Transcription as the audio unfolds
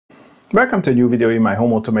Welcome to a new video in my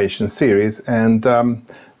home automation series, and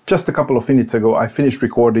just a couple of minutes ago I finished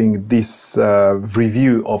recording this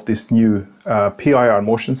review of this new PIR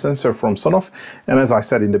motion sensor from Sonoff, and as I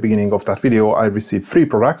said in the beginning of that video, I received 3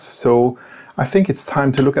 products, so I think it's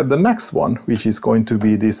time to look at the next one, which is going to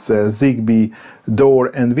be this zigbee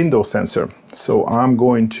door and window sensor. So I'm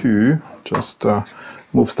going to just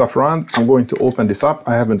move stuff around. I'm going to open this up.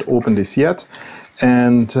 I haven't opened this yet,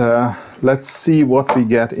 and let's see what we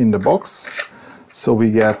get in the box. So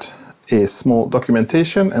we get a small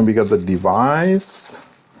documentation, and we got the device,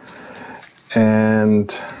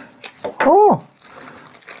 and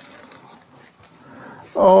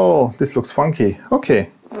oh, this looks funky.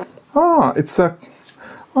 Okay. I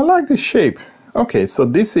like this shape. Okay, so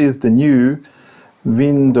this is the new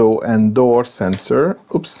window and door sensor.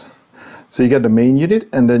 Oops. So you get the main unit,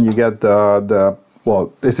 and then you get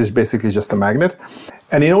well, this is basically just a magnet.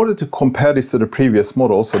 And in order to compare this to the previous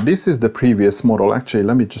model, so this is the previous model. Actually,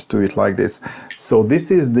 let me just do it like this. So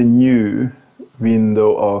this is the new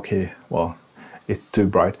window. Okay, well, it's too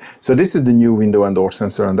bright. So this is the new window and door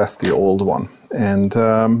sensor, and that's the old one. And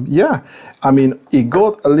yeah, I mean, it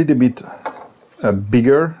got a little bit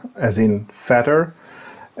bigger, as in fatter,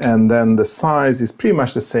 and then the size is pretty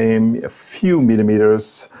much the same, a few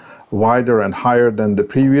millimeters wider and higher than the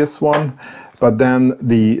previous one. But then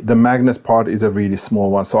the magnet part is a really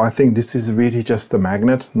small one. So I think this is really just a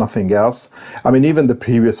magnet, nothing else. I mean, even the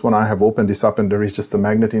previous one, I have opened this up and there is just a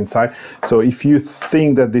magnet inside. So if you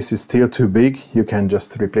think that this is still too big, you can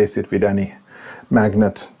just replace it with any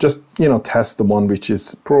magnet. Just, you know, test the one which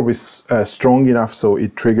is probably strong enough so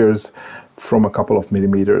it triggers from a couple of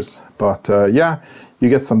millimeters. But yeah, you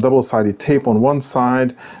get some double-sided tape on one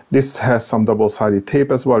side. This has some double-sided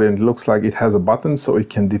tape as well, and it looks like it has a button so it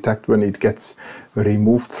can detect when it gets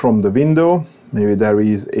removed from the window. Maybe there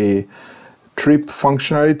is a trip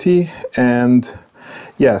functionality. And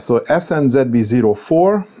yeah, so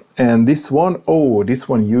SNZB04, and this one, oh, this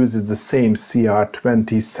one uses the same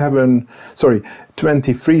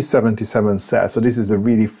CR2377 cell. So this is a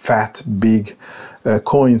really fat, big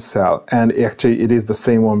coin cell, and actually it is the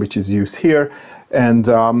same one which is used here. And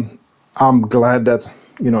I'm glad that,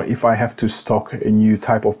 you know, if I have to stock a new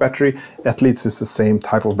type of battery, at least it's the same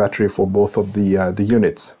type of battery for both of the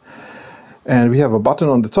units. And we have a button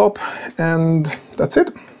on the top, and that's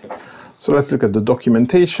it. So let's look at the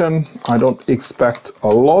documentation. I don't expect a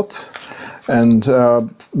lot, and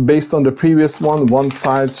based on the previous one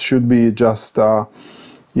side should be just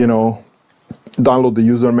you know, download the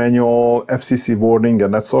user manual, FCC warning,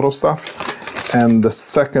 and that sort of stuff. And the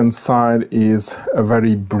second side is a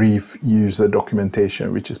very brief user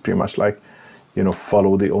documentation, which is pretty much like, you know,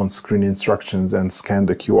 follow the on-screen instructions and scan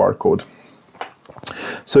the QR code.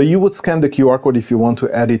 So you would scan the QR code if you want to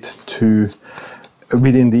add it to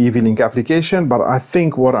within the EV-Link application, but I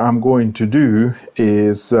think what I'm going to do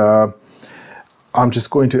is I'm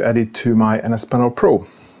just going to add it to my NS Panel Pro.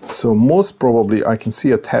 So most probably I can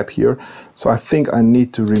see a tab here, so I think I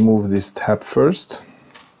need to remove this tab first.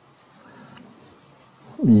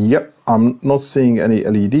 Yep, I'm not seeing any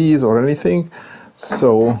LEDs or anything,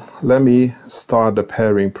 so let me start the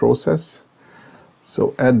pairing process.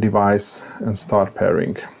 So add device and start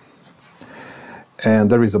pairing. And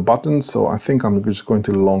there is a button, so I think I'm just going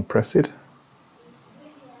to long press it.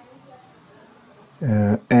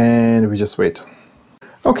 And we just wait.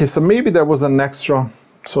 Okay, so maybe there was an extra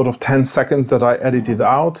sort of 10 seconds that I edited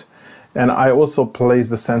out. And I also placed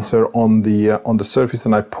the sensor on the surface,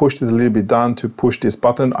 and I pushed it a little bit down to push this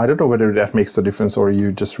button. I don't know whether that makes a difference, or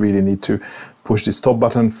you just really need to push this top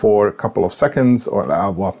button for a couple of seconds, or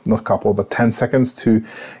well, not couple, but 10 seconds to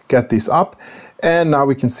get this up. And now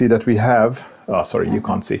we can see that we have, oh, sorry, you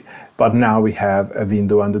can't see, but now we have a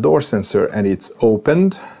window and the door sensor, and it's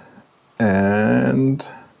opened, and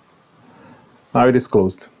now it is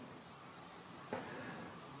closed.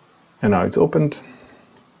 And now it's opened.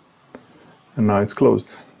 And now it's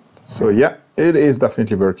closed. So yeah, it is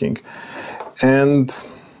definitely working. And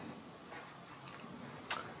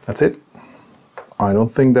that's it. I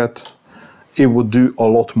don't think that it would do a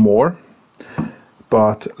lot more,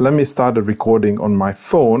 but let me start the recording on my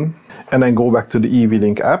phone and then go back to the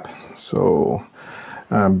EV-Link app. So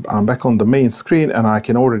I'm back on the main screen, and I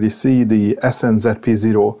can already see the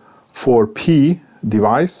SNZP04P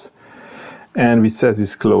device, and it says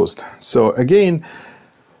it's closed. So again,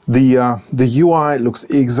 the UI looks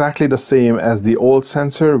exactly the same as the old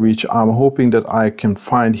sensor, which I'm hoping that I can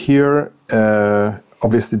find here.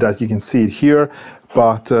 Obviously that you can see it here,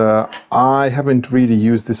 but I haven't really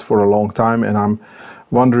used this for a long time, and I'm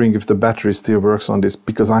wondering if the battery still works on this,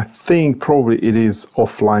 because I think probably it is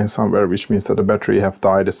offline somewhere, which means that the battery have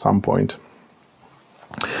died at some point.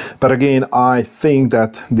 But again, I think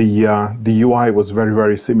that the UI was very,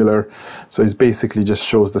 very similar. So it basically just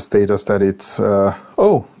shows the status that it's,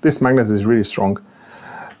 oh, this magnet is really strong.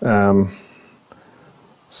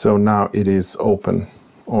 So now it is open,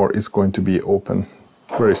 or is going to be open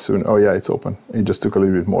very soon. Oh yeah, it's open. It just took a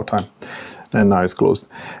little bit more time. And now it's closed.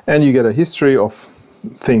 And you get a history of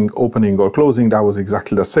thing opening or closing. That was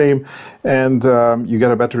exactly the same. And you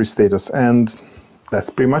get a battery status. And that's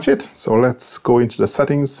pretty much it. So let's go into the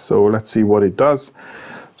settings. So let's see what it does.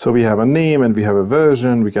 So we have a name and we have a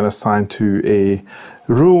version. We can assign to a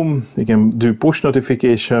room. You can do push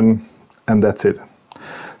notification, and that's it.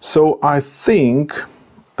 So I think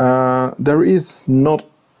there is not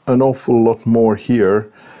an awful lot more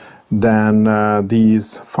here than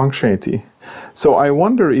these functionality. So I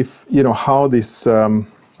wonder if, you know, how this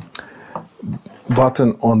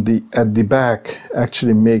button on at the back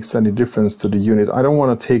actually makes any difference to the unit. I don't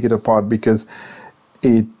want to take it apart because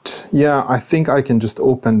yeah, I think I can just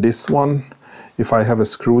open this one if I have a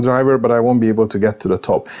screwdriver, but I won't be able to get to the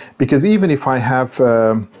top. Because even if I have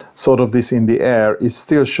sort of this in the air, it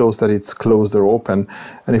still shows that it's closed or open.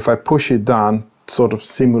 And if I push it down, sort of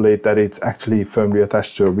simulate that it's actually firmly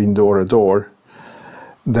attached to a window or a door,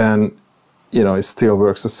 then, you know, it still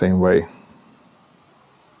works the same way.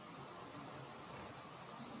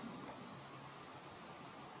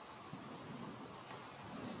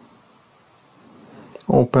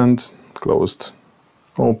 Opened, closed,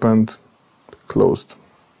 opened, closed.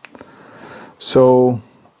 So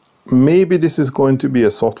maybe this is going to be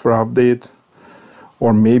a software update,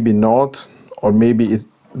 or maybe not, or maybe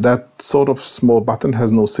that sort of small button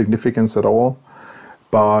has no significance at all.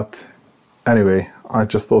 But anyway, I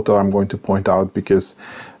just thought that I'm going to point out, because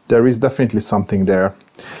there is definitely something there.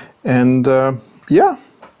 And yeah,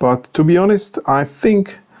 but to be honest, I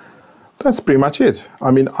think that's pretty much it.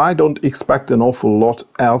 I mean, I don't expect an awful lot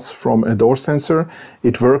else from a door sensor.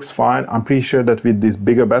 It works fine. I'm pretty sure that with this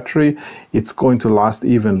bigger battery, it's going to last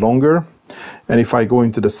even longer. And if I go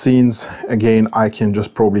into the scenes, again, I can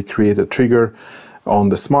just probably create a trigger on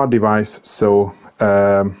the smart device. So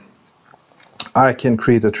I can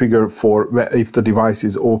create a trigger for if the device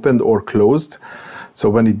is opened or closed. So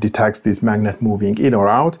when it detects this magnet moving in or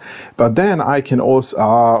out. But then I can also,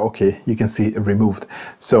 okay, you can see removed.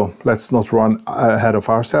 So let's not run ahead of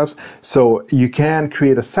ourselves. So you can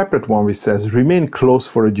create a separate one which says remain closed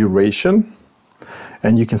for a duration.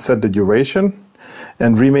 And you can set the duration,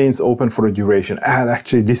 and remains open for a duration. And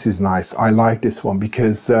actually this is nice. I like this one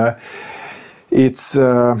because it's,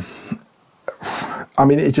 I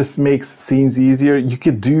mean, it just makes scenes easier. You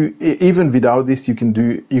could do, even without this, you can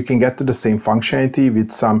get to the same functionality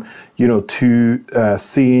with some, you know, two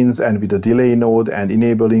scenes and with a delay node and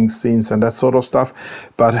enabling scenes and that sort of stuff.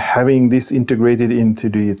 But having this integrated into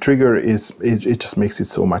the trigger it just makes it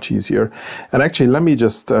so much easier. And actually, let me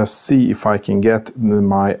just see if I can get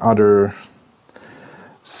my other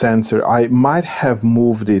sensor. I might have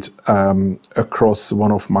moved it across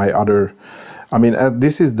one of my other, I mean,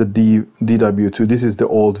 this is the DW2, this is the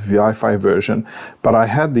old Wi-Fi version, but I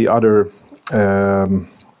had the other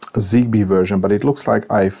Zigbee version, but it looks like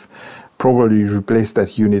I've probably replaced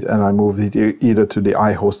that unit and I moved it either to the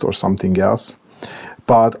iHost or something else.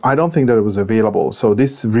 But I don't think that it was available. So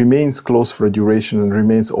this remains closed for a duration and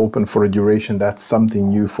remains open for a duration. That's something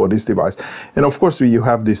new for this device. And of course, you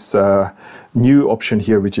have this new option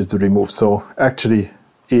here, which is the remove. So actually,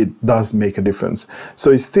 it does make a difference.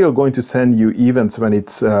 So it's still going to send you events when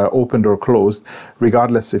it's opened or closed,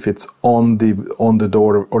 regardless if it's on the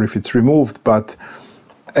door or if it's removed. But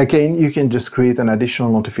again, you can just create an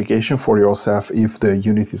additional notification for yourself if the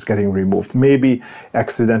unit is getting removed. Maybe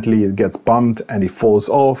accidentally it gets bumped and it falls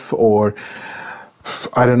off, or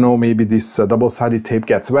I don't know, maybe this double-sided tape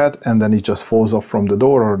gets wet and then it just falls off from the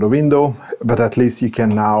door or the window. But at least you can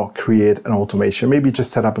now create an automation. Maybe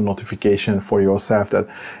just set up a notification for yourself that,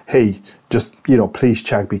 hey, just, you know, please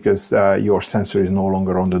check because your sensor is no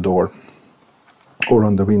longer on the door or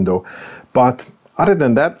on the window. But other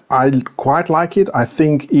than that, I quite like it. I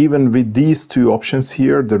think even with these two options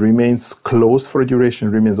here, the remains closed for a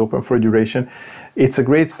duration, remains open for a duration, it's a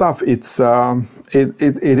great stuff. It's it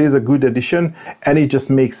is a good addition, and it just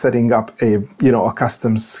makes setting up a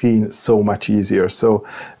custom scene so much easier. So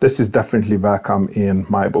this is definitely welcome in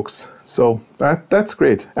my books. So that's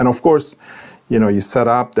great. And of course, you know, you set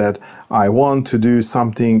up that I want to do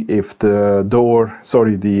something if the door,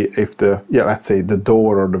 let's say the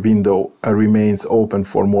door or the window remains open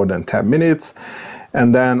for more than 10 minutes.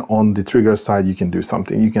 And then on the trigger side, you can do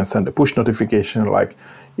something. You can send a push notification like,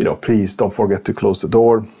 you know, please don't forget to close the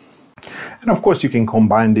door. And of course, you can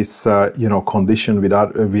combine this, you know, condition with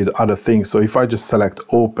other things. So if I just select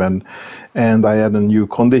open and I add a new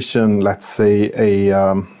condition, let's say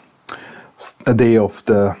a day of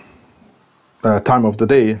the time of the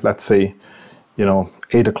day, let's say, you know,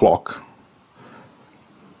 8 o'clock.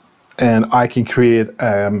 And I can create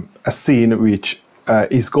a scene which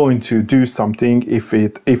is going to do something if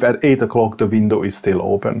at 8 o'clock the window is still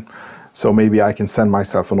open. So maybe I can send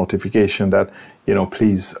myself a notification that, you know,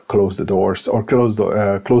 please close the doors or close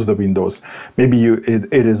the windows. Maybe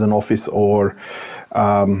it is an office, or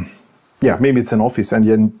yeah, maybe it's an office, and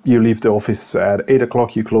then you leave the office at 8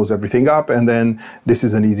 o'clock, you close everything up, and then this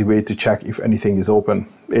is an easy way to check if anything is open.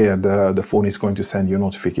 Yeah, the phone is going to send you a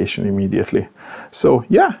notification immediately. So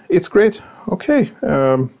yeah, it's great. Okay,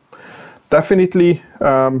 definitely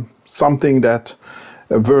something that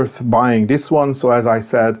worth buying, this one. So as I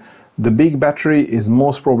said, the big battery is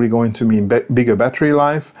most probably going to mean bigger battery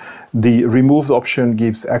life. The removed option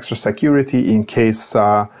gives extra security in case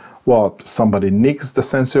well, somebody nicks the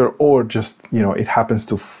sensor, or just, you know, it happens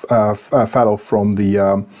to fall off from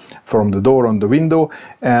the door on the window,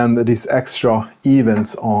 and this extra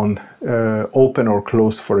events on open or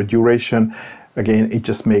close for a duration. Again, it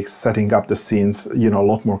just makes setting up the scenes, you know, a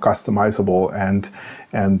lot more customizable,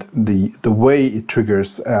 and the way it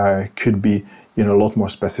triggers could be, you know, a lot more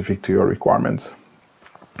specific to your requirements.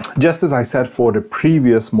 Just as I said for the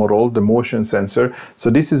previous model, the motion sensor, so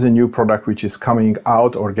this is a new product which is coming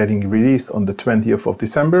out or getting released on the 20th of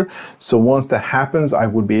December. So once that happens, I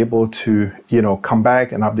will be able to, you know, come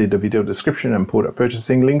back and update the video description and put a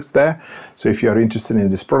purchasing links there. So if you are interested in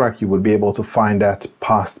this product, you will be able to find that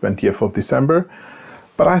past 20th of December.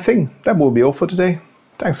 But I think that will be all for today.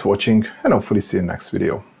 Thanks for watching, and hopefully see you in the next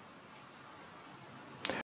video.